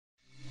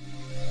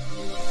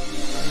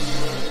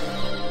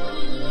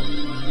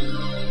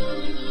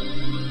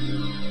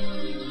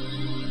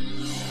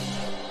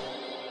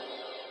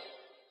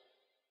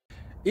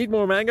Eat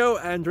more mango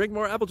and drink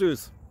more apple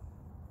juice.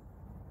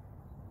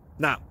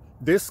 Now,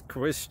 this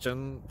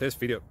video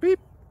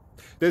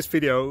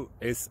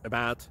is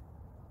about...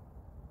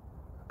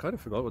 I kind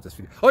of forgot what this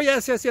video... Oh,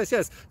 yes.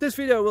 This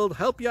video will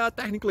help you out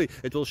technically.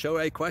 It will show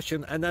a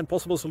question and then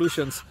possible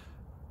solutions.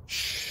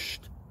 Shh.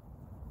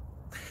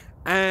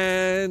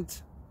 And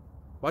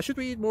why should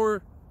we eat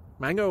more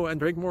mango and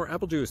drink more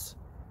apple juice?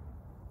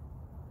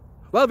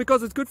 Well,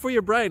 because it's good for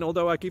your brain,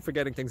 although I keep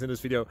forgetting things in this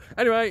video.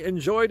 Anyway,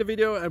 enjoy the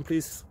video and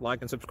please like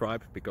and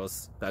subscribe,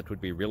 because that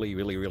would be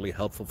really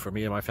helpful for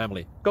me and my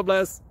family. God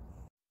bless!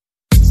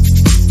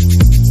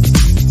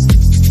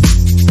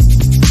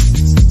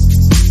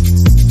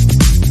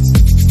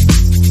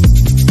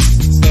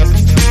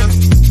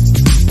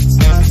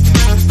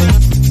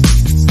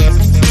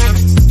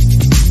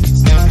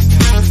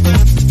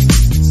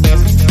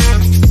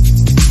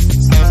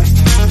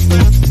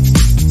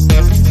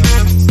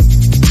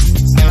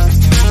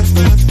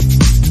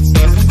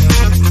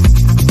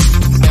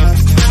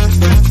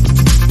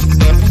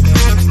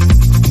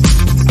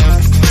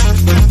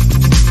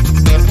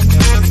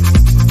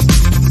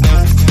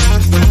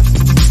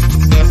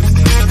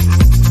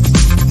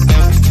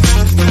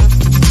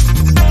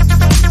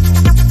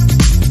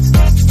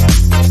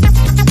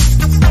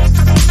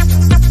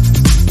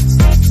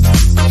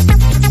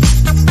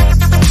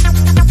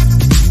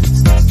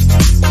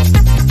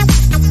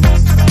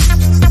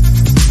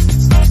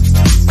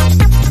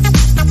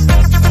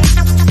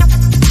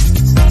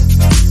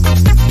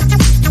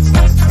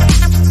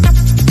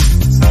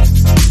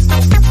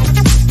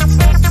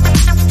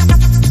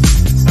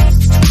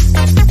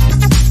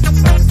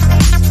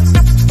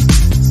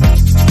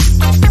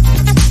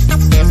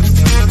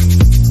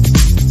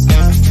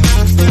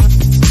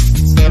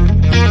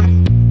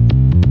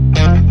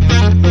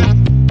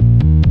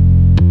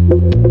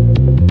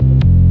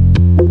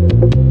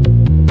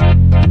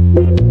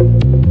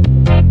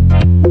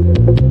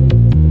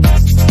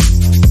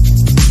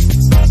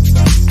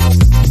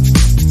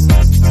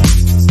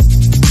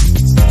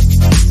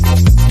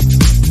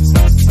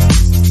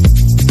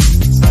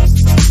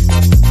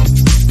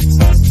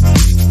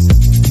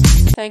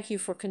 Thank you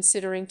for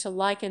considering to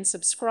like and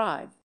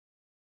subscribe.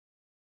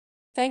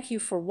 Thank you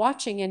for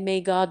watching, and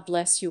may God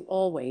bless you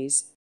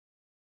always.